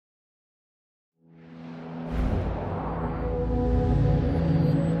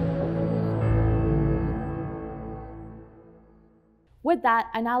With that,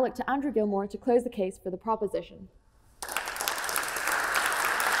 I now look to Andrew Gilmour to close the case for the proposition.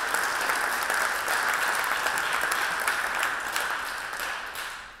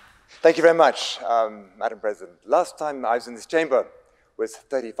 Thank you very much, Madam President. Last time I was in this chamber was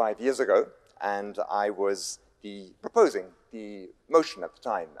 35 years ago, and I was proposing the motion at the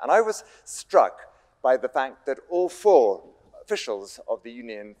time. And I was struck by the fact that all four officials of the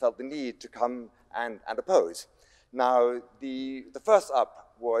union felt the need to come and oppose. Now, the first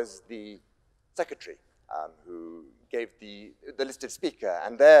up was the secretary, who gave the listed speaker,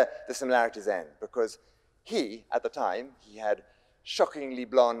 and there the similarities end, because he, at the time, he had shockingly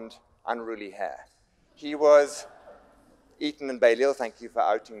blonde, unruly hair. He was Eton and Balliol, thank you for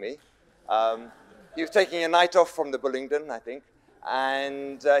outing me. He was taking a night off from the Bullingdon, I think,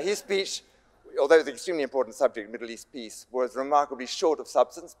 and his speech, although it was an extremely important subject, Middle East peace, was remarkably short of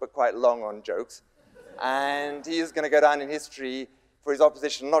substance, but quite long on jokes. And he is going to go down in history for his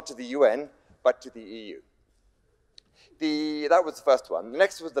opposition not to the UN, but to the EU. That was the first one. The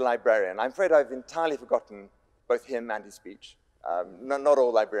next was the librarian. I'm afraid I've entirely forgotten both him and his speech. Not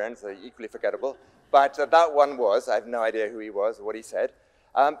all librarians are equally forgettable, but that one was. I have no idea who he was or what he said.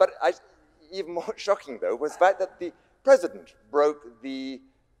 But even more shocking, though, was the fact that the president broke the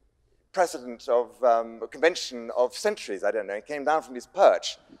precedent of a convention of centuries, I don't know, and came down from his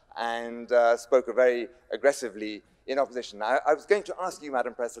perch and spoke very aggressively in opposition. I was going to ask you,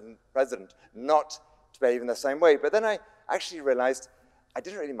 Madam President, not to behave in the same way, but then I actually realized I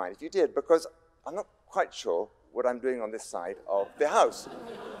didn't really mind if you did, because I'm not quite sure what I'm doing on this side of the House.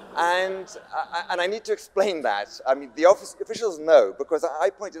 And I need to explain that. I mean, the officials know, because I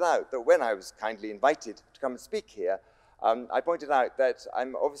pointed out that when I was kindly invited to come and speak here, I pointed out that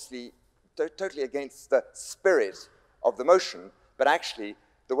I'm obviously totally against the spirit of the motion, but actually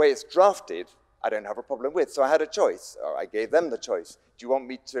the way it's drafted, I don't have a problem with. So I had a choice, or I gave them the choice. Do you want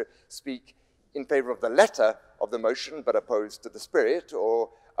me to speak in favor of the letter of the motion, but opposed to the spirit, or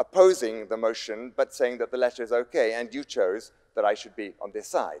opposing the motion, but saying that the letter is okay, and you chose that I should be on this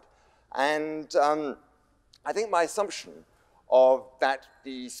side? And I think my assumption of that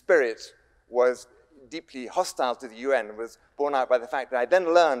the spirit was deeply hostile to the UN was borne out by the fact that I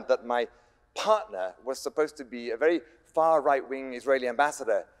then learned that my partner was supposed to be a very far right-wing Israeli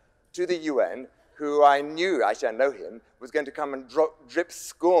ambassador to the UN, who I knew, actually I know him, was going to come and drip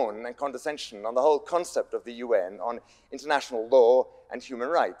scorn and condescension on the whole concept of the UN, on international law and human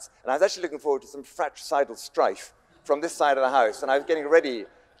rights. And I was actually looking forward to some fratricidal strife from this side of the House, and I was getting ready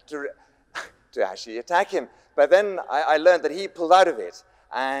to actually attack him. But then I learned that he pulled out of it,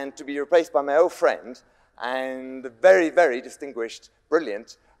 and to be replaced by my old friend, and very, very distinguished,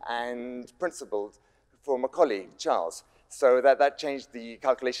 brilliant, and principled former colleague, Charles. So that changed the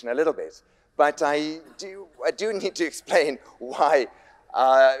calculation a little bit. But I do need to explain why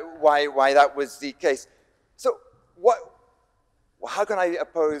that was the case. So how can I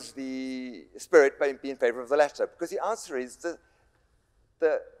oppose the spirit but be in favor of the letter? Because the answer is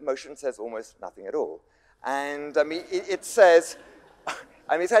the motion says almost nothing at all. And I mean, it says,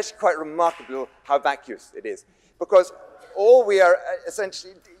 I mean, it's actually quite remarkable how vacuous it is. Because all we are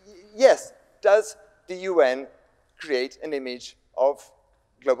essentially, yes, does the UN create an image of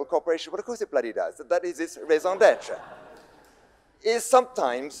global cooperation? Well, of course it bloody does. That is its raison d'etre. Is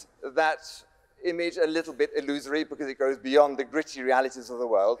sometimes that image a little bit illusory because it goes beyond the gritty realities of the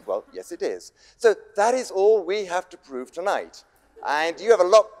world? Well, yes, it is. So that is all we have to prove tonight. And you have a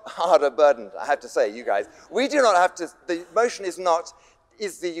lot harder burden, I have to say, you guys. We do not have to, the motion is not,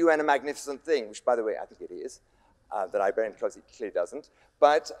 is the UN a magnificent thing? Which, by the way, I think it is. The librarian clearly doesn't.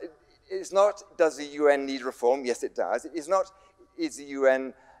 But it's not, does the UN need reform? Yes, it does. It is not, is the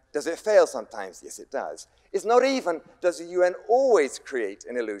UN, does it fail sometimes? Yes, it does. It's not even, does the UN always create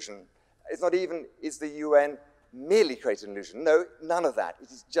an illusion? It's not even, is the UN merely create an illusion? No, none of that. It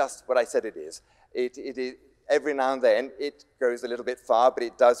is just what I said it is. It is, every now and then, it goes a little bit far, but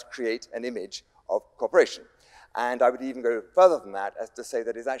it does create an image of cooperation. And I would even go further than that as to say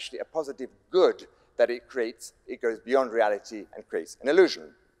that it's actually a positive good that it creates. It goes beyond reality and creates an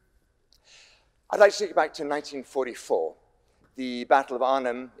illusion. I'd like to take you back to 1944. The Battle of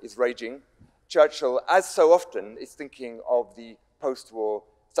Arnhem is raging. Churchill, as so often, is thinking of the post-war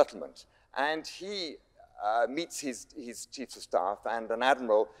settlement. And he meets his chiefs of staff, and an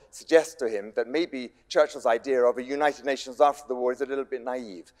admiral suggests to him that maybe Churchill's idea of a United Nations after the war is a little bit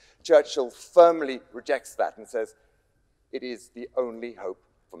naive. Churchill firmly rejects that and says, it is the only hope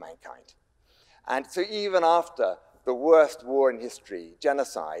for mankind. And so even after the worst war in history,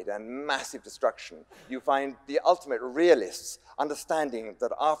 genocide and massive destruction, you find the ultimate realists understanding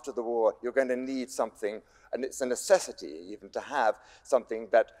that after the war, you're going to need something and it's a necessity even to have something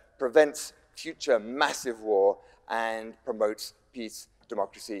that prevents future massive war and promotes peace,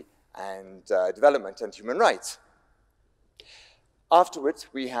 democracy, and development and human rights. Afterwards,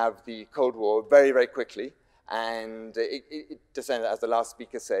 we have the Cold War very, very quickly, and it descends, as the last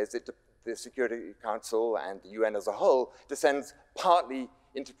speaker says, the Security Council and the UN as a whole descends partly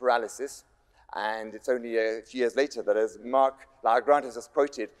into paralysis, and it's only a few years later that, as Mark Lagrant has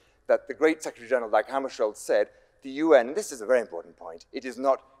quoted, that the great Secretary General Dag Hammarskjöld said, the UN, and this is a very important point, it is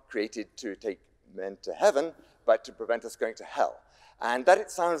not created to take men to heaven, but to prevent us going to hell. And that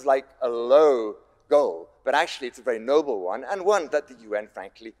it sounds like a low goal, but actually it's a very noble one, and one that the UN,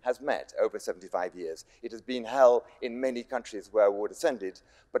 frankly, has met over 75 years. It has been hell in many countries where war descended,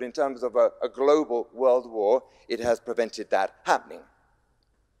 but in terms of a global world war, it has prevented that happening.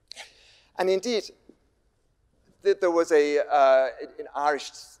 And indeed, there was an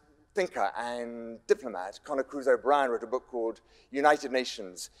Irish thinker and diplomat, Conor Cruise O'Brien, wrote a book called United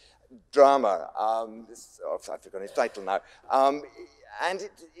Nations Drama. I've forgotten his title now. And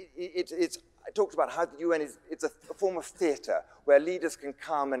it talks about how the UN it's a form of theater where leaders can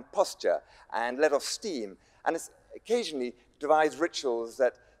come and posture and let off steam, and it's occasionally devise rituals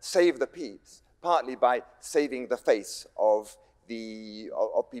that save the peace, partly by saving the face of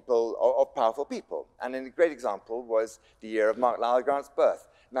powerful people. And a great example was the year of Mark Lagrant's birth,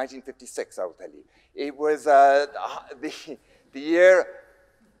 1956, I will tell you. It was the year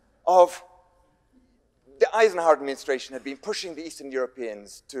of the Eisenhower administration had been pushing the Eastern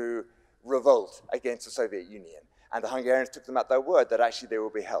Europeans to revolt against the Soviet Union. And the Hungarians took them at their word that actually they will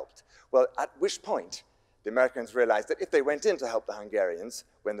be helped. Well, at which point, the Americans realized that if they went in to help the Hungarians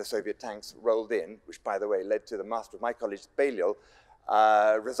when the Soviet tanks rolled in, which, by the way, led to the master of my college, Balliol,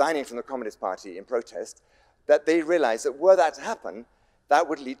 resigning from the Communist Party in protest, that they realized that were that to happen, that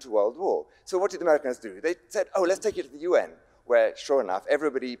would lead to world war. So what did the Americans do? They said, oh, let's take it to the UN, where, sure enough,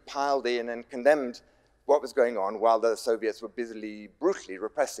 everybody piled in and condemned what was going on while the Soviets were busily, brutally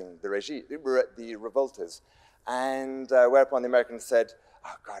repressing the regime, the revolters. And whereupon the Americans said,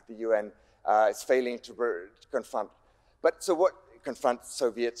 oh, God, the UN is failing to confront. But so what? Confront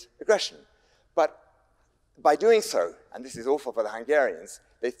Soviet aggression. But by doing so, and this is awful for the Hungarians,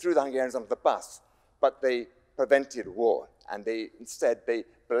 they threw the Hungarians under the bus, but they prevented war. And instead, they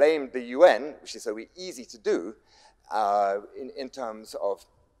blamed the UN, which is so easy to do, in terms of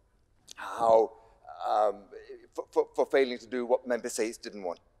how, for failing to do what member states didn't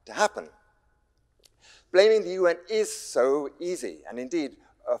want to happen. Blaming the UN is so easy, and indeed,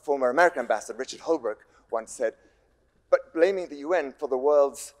 a former American ambassador, Richard Holbrooke, once said, but blaming the UN for the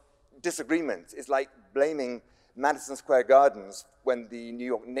world's disagreements is like blaming Madison Square Gardens when the New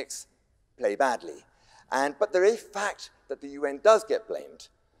York Knicks play badly. But the very fact that the UN does get blamed,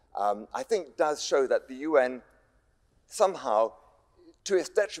 I think does show that the UN somehow, to its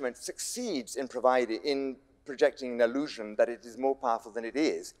detriment, succeeds in projecting an illusion that it is more powerful than it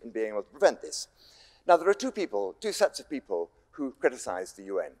is in being able to prevent this. Now, there are two sets of people who criticize the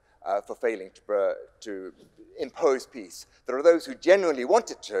UN for failing to impose peace. There are those who genuinely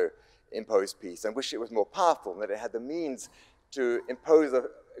wanted to impose peace and wish it was more powerful and that it had the means to impose a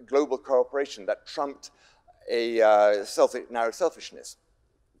global cooperation that trumped a narrow selfishness.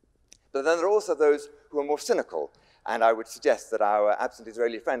 But then there are also those who are more cynical, and I would suggest that our absent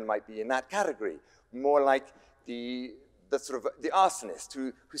Israeli friend might be in that category, more like the arsonist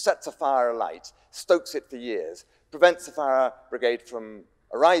who sets a fire alight, stokes it for years, prevents the fire brigade from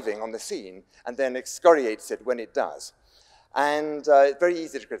arriving on the scene, and then excoriates it when it does. And it's very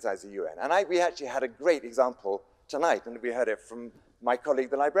easy to criticize the UN. And we actually had a great example tonight, and we heard it from my colleague,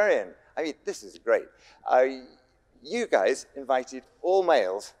 the librarian. I mean, this is great. You guys invited all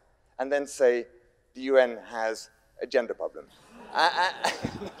males and then say the UN has a gender problem.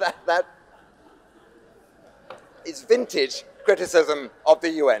 That is vintage criticism of the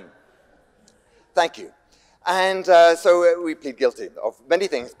UN. Thank you. And so we plead guilty of many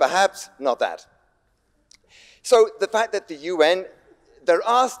things, perhaps not that. So the fact that the UN, there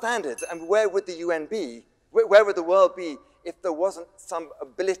are standards, and where would the UN be? Where would the world be if there wasn't some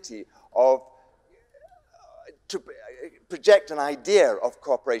ability to project an idea of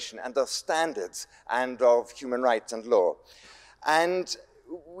cooperation and of standards and of human rights and law? And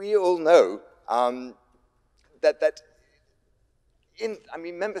we all know that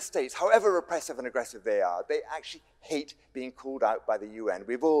member states, however repressive and aggressive they are, they actually hate being called out by the UN.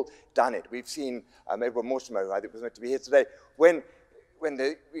 We've all done it. We've seen, Edward Mortimer, who I think was meant to be here today, when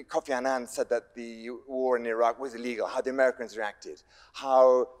Kofi Annan said that the war in Iraq was illegal, how the Americans reacted,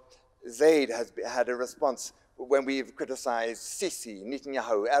 how Zaid had a response when we've criticized Sisi,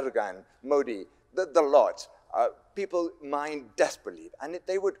 Netanyahu, Erdogan, Modi, the lot. People mine desperately, and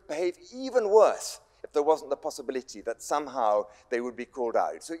they would behave even worse if there wasn't the possibility that somehow they would be called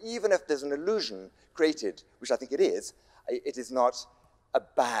out. So even if there's an illusion created, which I think it is not a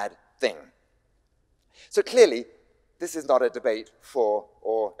bad thing. So clearly, this is not a debate for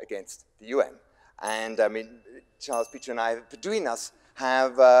or against the UN. And I mean, Charles, Peter, and I, between us,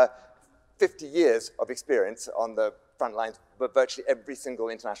 have 50 years of experience on the front lines of virtually every single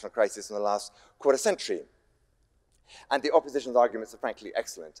international crisis in the last quarter century. And the opposition's arguments are frankly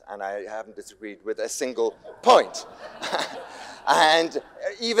excellent, and I haven't disagreed with a single point. And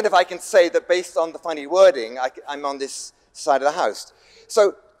even if I can say that based on the funny wording, I'm on this side of the house.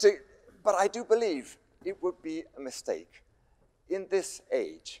 But I do believe it would be a mistake in this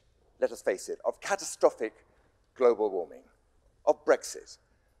age, let us face it, of catastrophic global warming, of Brexit,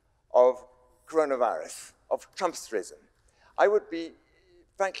 of coronavirus, of Trumpsterism. I would be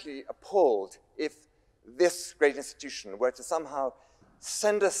frankly appalled if this great institution were to somehow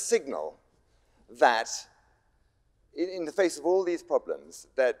send a signal that in the face of all these problems,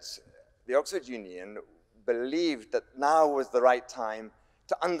 that the Oxford Union believed that now was the right time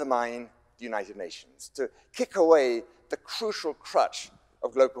to undermine the United Nations, to kick away the crucial crutch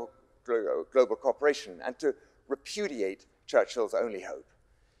of global cooperation, and to repudiate Churchill's only hope.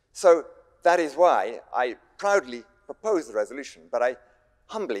 So that is why I proudly propose the resolution, but I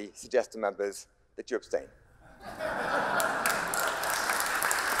humbly suggest to members that you abstain.